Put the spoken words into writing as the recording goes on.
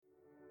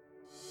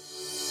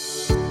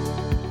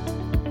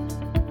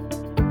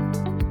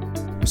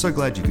so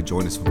glad you could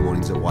join us for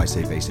Mornings at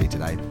YCBC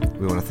today.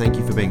 We want to thank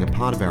you for being a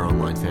part of our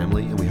online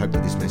family, and we hope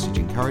that this message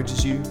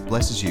encourages you,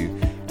 blesses you,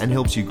 and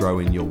helps you grow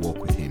in your walk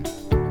with Him.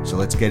 So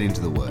let's get into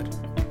the Word.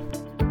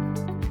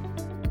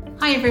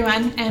 Hi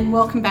everyone, and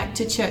welcome back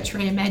to Church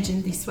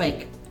Reimagined this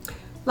week.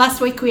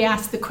 Last week we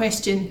asked the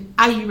question,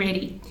 are you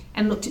ready?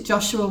 And looked at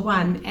Joshua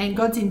 1 and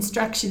God's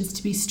instructions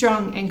to be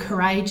strong and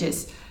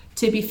courageous,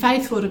 to be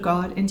faithful to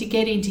God and to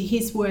get into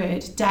His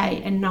Word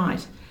day and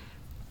night.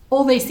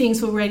 All these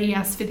things will ready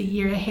us for the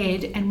year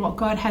ahead and what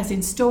God has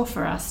in store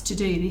for us to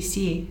do this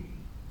year.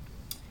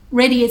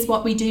 Ready is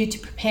what we do to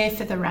prepare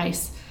for the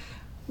race.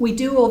 We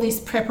do all this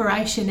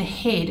preparation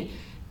ahead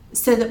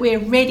so that we're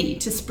ready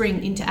to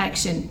spring into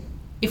action.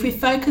 If we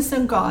focus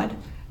on God,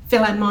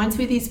 fill our minds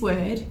with His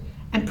Word,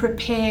 and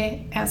prepare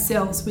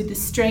ourselves with the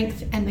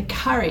strength and the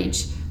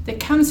courage that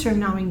comes from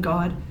knowing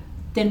God,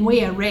 then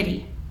we are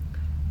ready.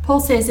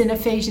 Paul says in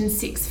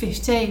Ephesians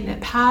 6:15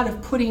 that part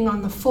of putting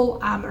on the full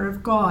armour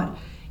of God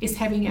is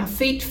having our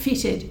feet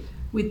fitted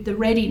with the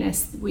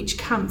readiness which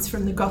comes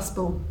from the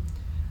gospel.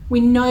 We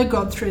know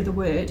God through the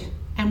Word,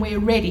 and we are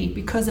ready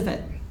because of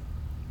it.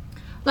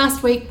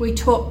 Last week we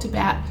talked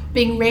about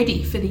being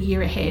ready for the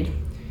year ahead.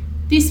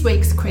 This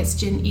week's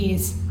question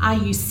is, are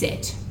you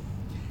set?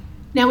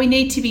 Now we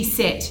need to be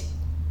set.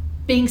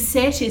 Being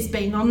set is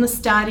being on the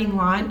starting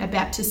line,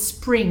 about to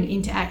spring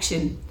into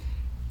action.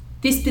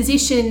 This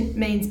position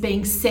means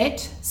being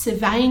set,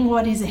 surveying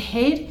what is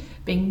ahead,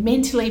 being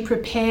mentally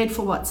prepared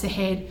for what's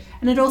ahead,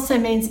 and it also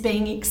means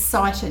being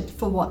excited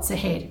for what's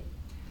ahead.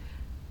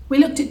 We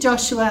looked at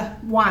Joshua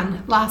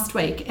 1 last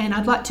week, and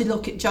I'd like to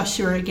look at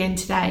Joshua again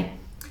today.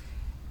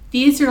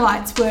 The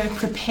Israelites were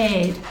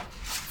prepared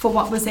for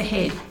what was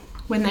ahead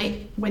when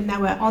they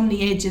were on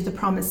the edge of the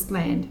promised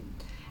land.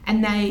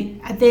 And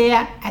they are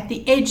there at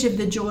the edge of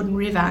the Jordan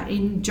River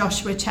in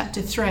Joshua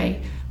chapter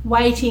 3,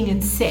 waiting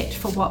and set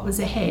for what was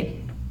ahead.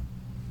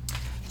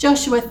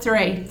 Joshua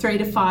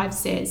 3:3-5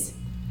 says,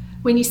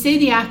 "When you see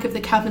the ark of the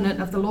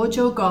covenant of the Lord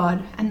your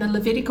God and the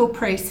Levitical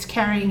priests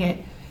carrying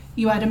it,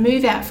 you are to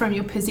move out from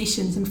your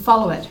positions and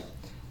follow it.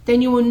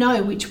 Then you will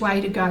know which way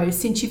to go,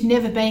 since you've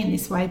never been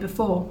this way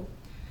before.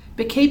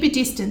 But keep a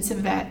distance of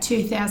about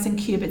 2,000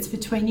 cubits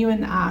between you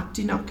and the ark.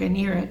 Do not go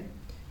near it."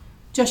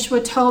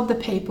 Joshua told the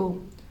people,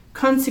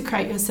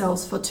 "Consecrate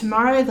yourselves, for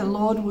tomorrow the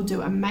Lord will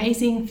do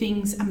amazing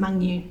things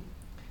among you."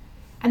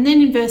 And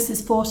then in verses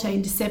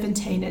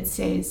 14-17 it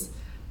says,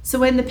 "So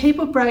when the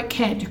people broke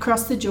camp to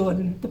cross the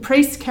Jordan, the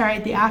priests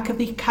carried the Ark of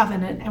the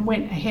Covenant and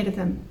went ahead of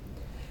them.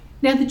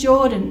 Now the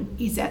Jordan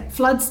is at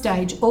flood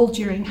stage all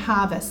during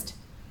harvest.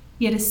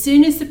 Yet as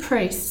soon as the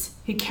priests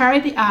who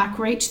carried the Ark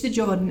reached the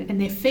Jordan and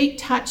their feet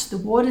touched the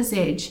water's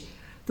edge,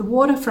 the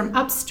water from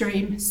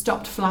upstream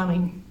stopped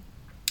flowing.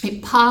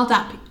 It piled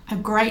up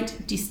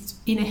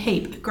in a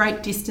heap a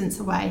great distance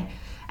away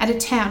at a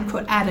town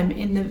called Adam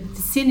in the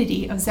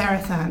vicinity of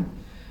Zarethan,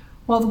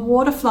 while the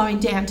water flowing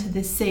down to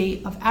the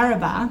Sea of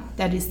Arabah,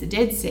 that is the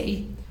Dead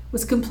Sea,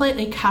 was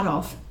completely cut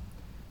off.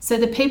 So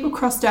the people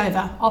crossed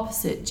over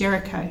opposite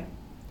Jericho.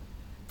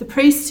 The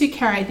priests who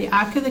carried the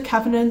Ark of the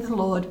Covenant of the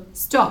Lord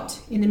stopped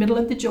in the middle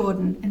of the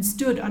Jordan and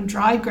stood on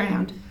dry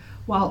ground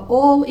while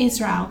all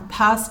Israel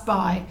passed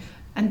by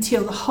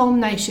until the whole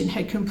nation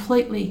had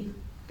completed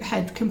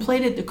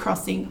the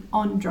crossing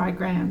on dry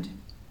ground."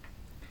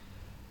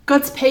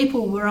 God's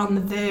people were on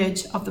the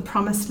verge of the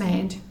promised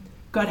land.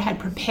 God had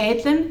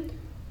prepared them,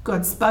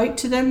 God spoke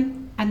to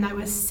them, and they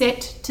were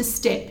set to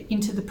step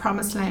into the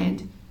promised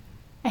land.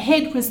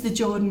 Ahead was the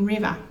Jordan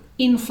River,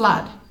 in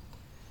flood.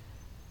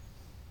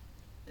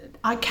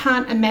 I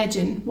can't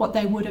imagine what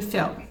they would have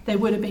felt. They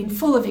would have been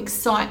full of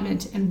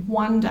excitement and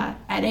wonder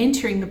at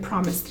entering the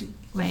promised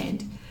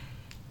land.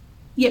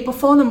 Yet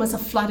before them was a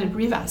flooded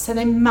river, so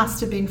they must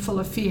have been full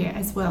of fear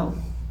as well.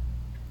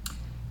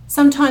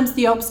 Sometimes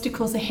the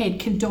obstacles ahead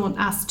can daunt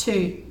us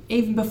too,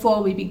 even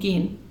before we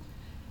begin.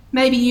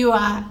 Maybe you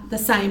are the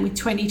same with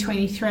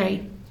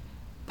 2023.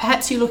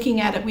 Perhaps you're looking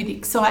at it with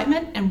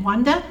excitement and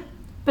wonder,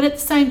 but at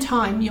the same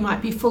time you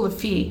might be full of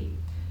fear.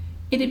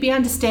 It'd be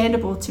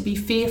understandable to be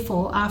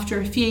fearful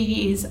after a few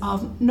years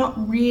of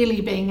not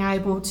really being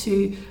able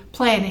to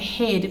plan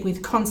ahead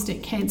with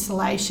constant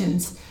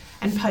cancellations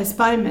and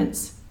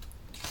postponements.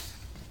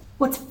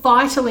 What's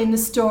vital in the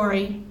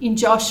story in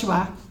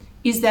Joshua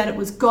is that it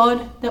was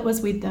God that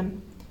was with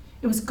them.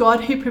 It was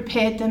God who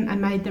prepared them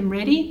and made them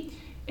ready.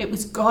 It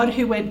was God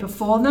who went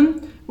before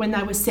them when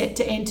they were set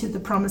to enter the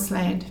promised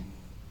land.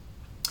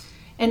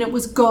 And it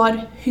was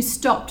God who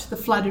stopped the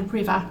flooded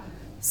river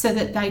so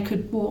that they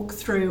could walk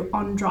through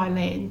on dry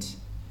land.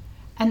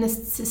 And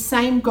it's the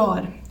same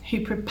God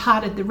who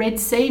parted the Red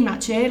Sea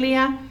much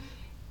earlier,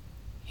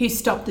 who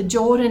stopped the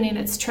Jordan in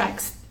its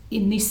tracks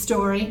in this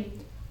story,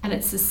 and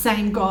it's the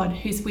same God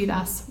who's with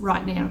us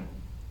right now.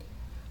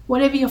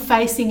 Whatever you're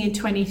facing in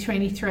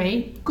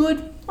 2023,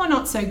 good or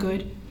not so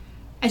good,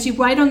 as you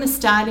wait on the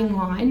starting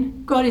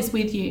line, God is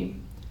with you.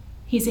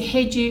 He's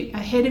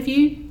ahead of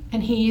you,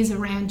 and He is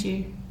around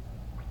you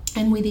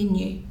and within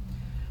you.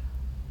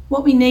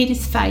 What we need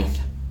is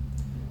faith.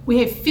 We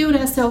have filled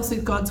ourselves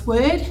with God's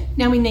word.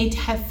 Now we need to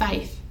have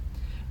faith.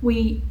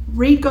 We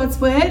read God's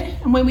word,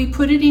 and when we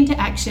put it into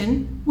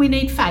action, we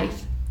need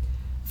faith.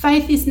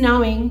 Faith is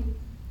knowing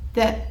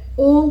that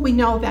all we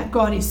know about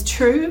God is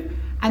true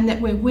and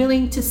that we're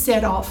willing to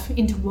set off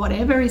into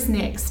whatever is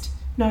next,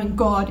 knowing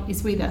God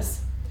is with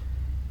us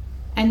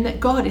and that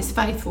God is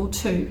faithful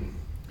too.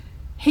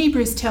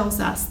 Hebrews tells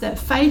us that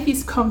faith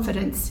is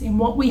confidence in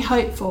what we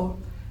hope for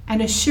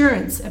and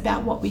assurance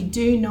about what we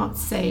do not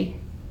see.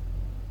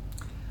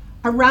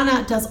 A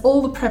runner does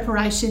all the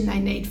preparation they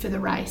need for the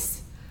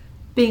race.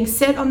 Being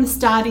set on the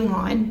starting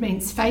line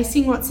means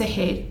facing what's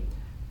ahead,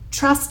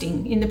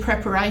 trusting in the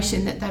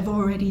preparation that they've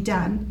already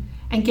done,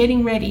 and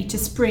getting ready to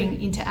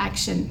spring into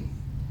action.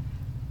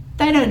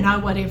 They don't know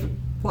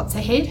what's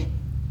ahead.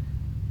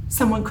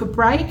 Someone could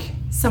break,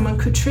 someone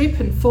could trip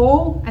and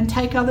fall and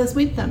take others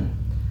with them.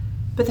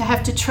 But they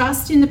have to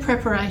trust in the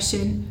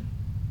preparation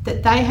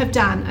that they have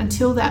done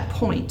until that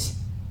point,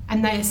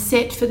 and they are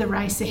set for the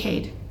race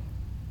ahead.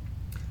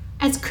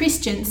 As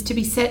Christians, to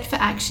be set for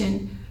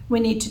action, we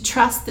need to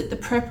trust that the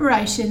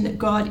preparation that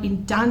God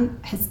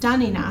has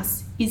done in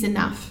us is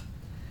enough,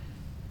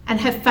 and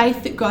have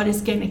faith that God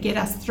is going to get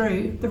us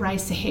through the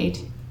race ahead.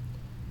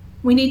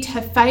 We need to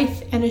have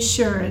faith and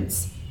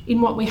assurance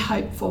in what we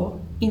hope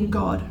for in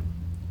God.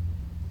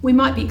 We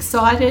might be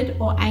excited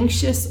or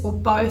anxious or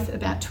both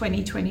about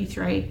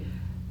 2023,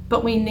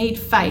 but we need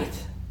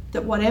faith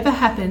that whatever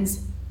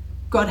happens,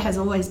 God has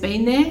always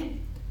been there,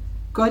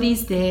 God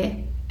is there,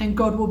 and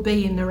God will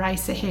be in the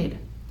race ahead.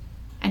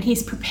 And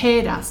He's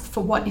prepared us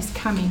for what is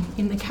coming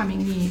in the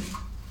coming year.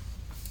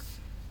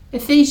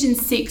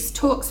 Ephesians 6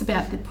 talks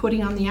about the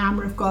putting on the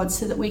armour of God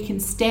so that we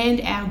can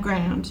stand our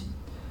ground.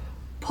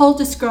 Paul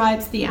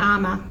describes the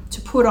armour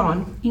to put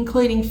on,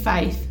 including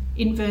faith,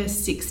 in verse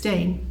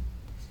 16.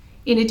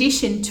 In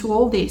addition to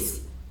all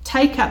this,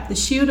 take up the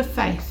shield of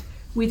faith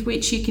with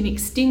which you can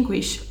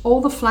extinguish all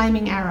the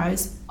flaming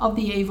arrows of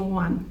the evil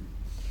one.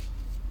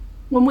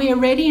 When we are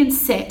ready and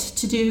set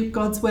to do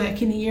God's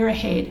work in the year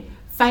ahead,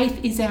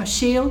 faith is our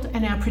shield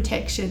and our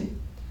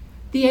protection.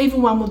 The evil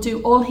one will do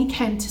all he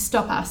can to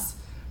stop us,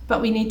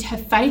 but we need to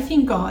have faith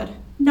in God,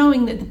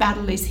 knowing that the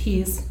battle is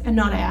his and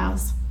not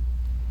ours.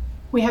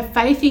 We have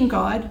faith in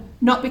God,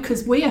 not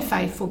because we are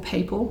faithful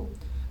people,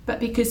 but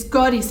because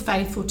God is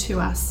faithful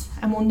to us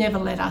and will never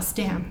let us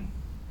down.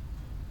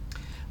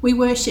 We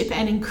worship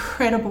an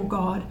incredible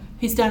God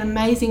who's done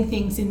amazing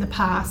things in the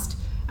past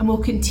and will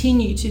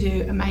continue to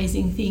do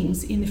amazing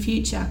things in the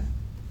future.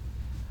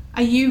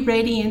 Are you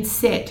ready and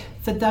set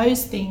for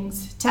those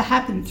things to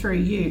happen through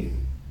you?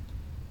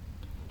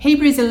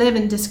 Hebrews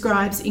 11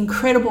 describes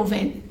incredible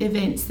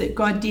events that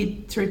God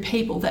did through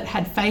people that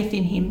had faith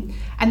in him,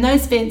 and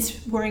those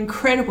events were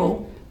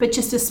incredible, but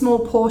just a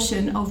small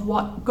portion of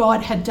what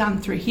God had done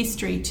through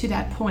history to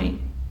that point.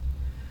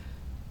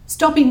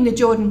 Stopping the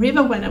Jordan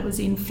River when it was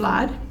in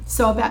flood,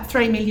 so about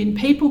 3 million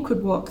people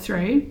could walk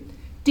through,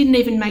 didn't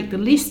even make the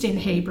list in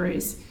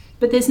Hebrews,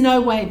 but there's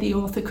no way the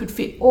author could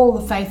fit all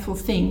the faithful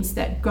things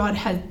that God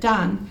had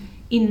done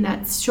in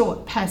that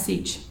short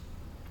passage.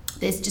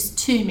 There's just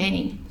too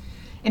many.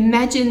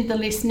 Imagine the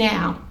list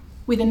now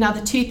with another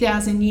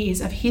 2,000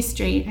 years of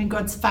history and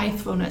God's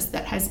faithfulness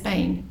that has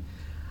been.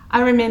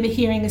 I remember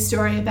hearing a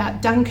story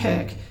about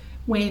Dunkirk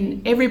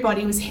when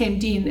everybody was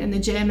hemmed in and the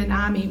German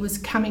army was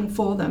coming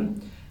for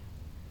them,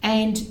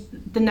 and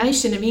the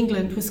nation of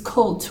England was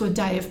called to a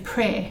day of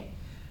prayer.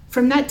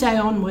 From that day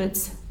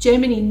onwards,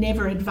 Germany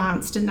never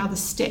advanced another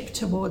step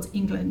towards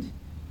England.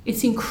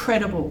 It's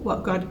incredible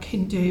what God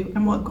can do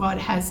and what God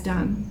has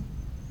done.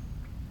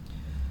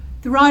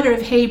 The writer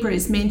of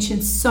Hebrews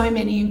mentions so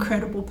many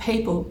incredible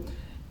people: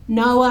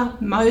 Noah,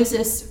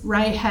 Moses,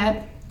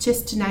 Rahab,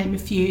 just to name a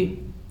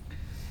few.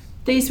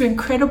 These were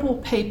incredible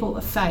people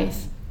of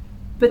faith,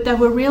 but they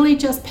were really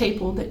just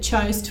people that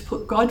chose to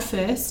put God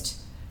first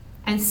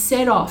and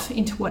set off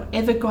into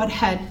whatever God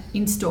had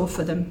in store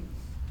for them.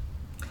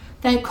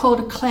 They are called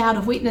a cloud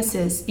of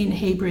witnesses in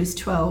Hebrews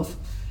 12,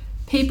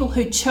 people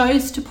who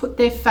chose to put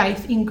their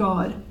faith in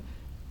God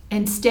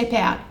and step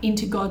out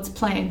into God's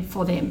plan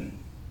for them.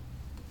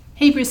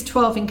 Hebrews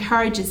 12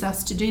 encourages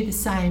us to do the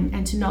same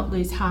and to not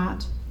lose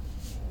heart.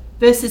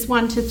 Verses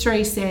 1 to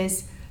 3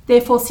 says,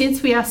 "Therefore,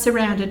 since we are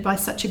surrounded by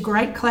such a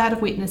great cloud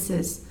of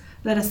witnesses,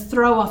 let us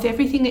throw off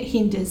everything that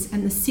hinders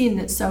and the sin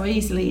that so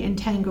easily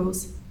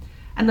entangles,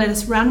 and let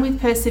us run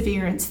with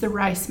perseverance the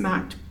race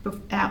marked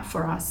out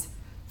for us,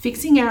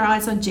 fixing our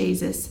eyes on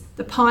Jesus,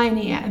 the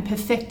pioneer and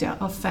perfecter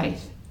of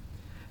faith.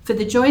 For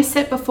the joy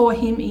set before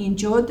him, he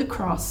endured the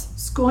cross,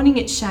 scorning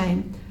its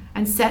shame,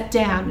 and sat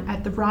down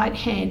at the right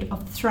hand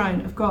of the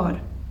throne of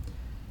God.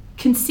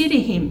 Consider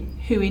him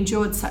who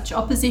endured such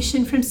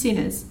opposition from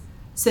sinners,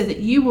 so that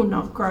you will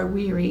not grow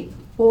weary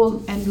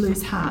and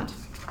lose heart."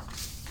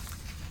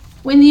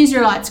 When the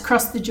Israelites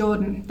crossed the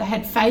Jordan, they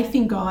had faith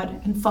in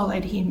God and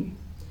followed him.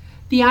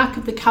 The Ark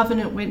of the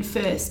Covenant went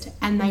first,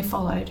 and they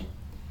followed.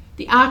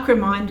 The Ark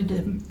reminded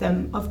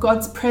them of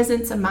God's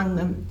presence among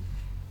them,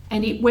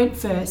 and it went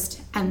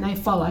first, and they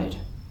followed.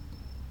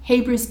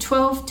 Hebrews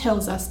 12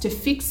 tells us to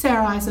fix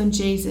our eyes on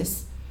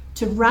Jesus,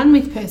 to run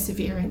with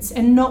perseverance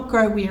and not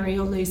grow weary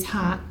or lose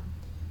heart.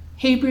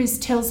 Hebrews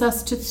tells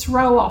us to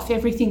throw off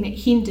everything that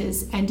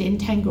hinders and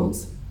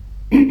entangles.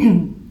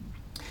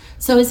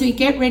 So as we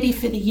get ready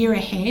for the year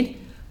ahead,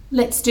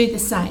 let's do the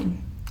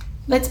same.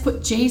 Let's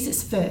put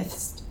Jesus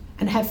first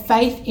and have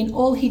faith in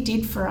all he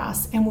did for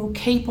us and will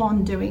keep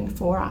on doing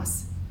for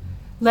us.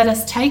 Let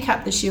us take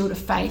up the shield of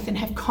faith and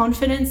have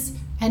confidence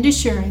and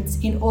assurance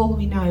in all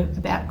we know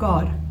about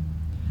God.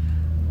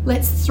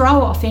 Let's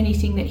throw off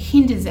anything that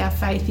hinders our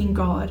faith in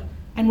God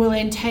and will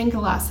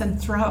entangle us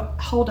and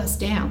hold us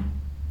down.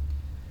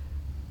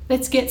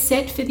 Let's get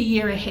set for the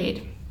year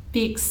ahead.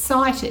 Be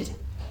excited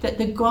that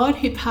the God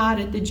who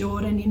parted the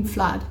Jordan in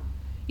flood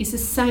is the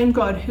same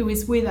God who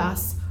is with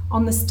us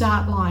on the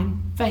start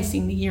line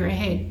facing the year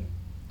ahead.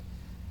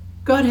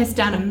 God has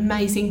done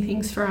amazing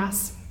things for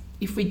us.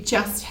 If we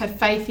just have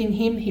faith in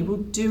him, he will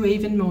do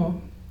even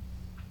more.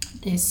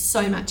 There's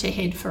so much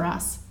ahead for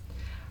us.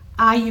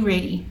 Are you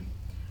ready?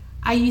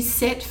 Are you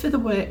set for the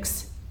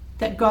works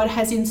that God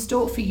has in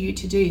store for you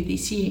to do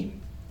this year?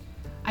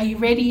 Are you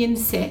ready and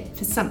set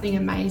for something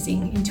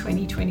amazing in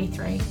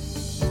 2023?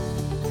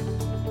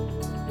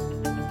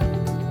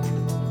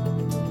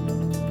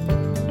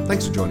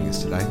 Thanks for joining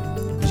us today.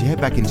 As you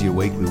head back into your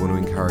week, we want to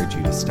encourage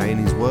you to stay in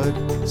his word,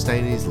 stay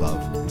in his love,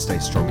 and stay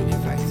strong in your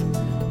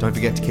faith. Don't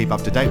forget to keep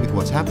up to date with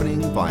what's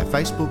happening via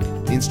Facebook,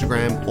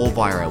 Instagram, or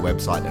via our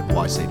website at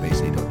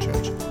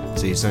ycbc.church.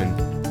 See you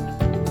soon.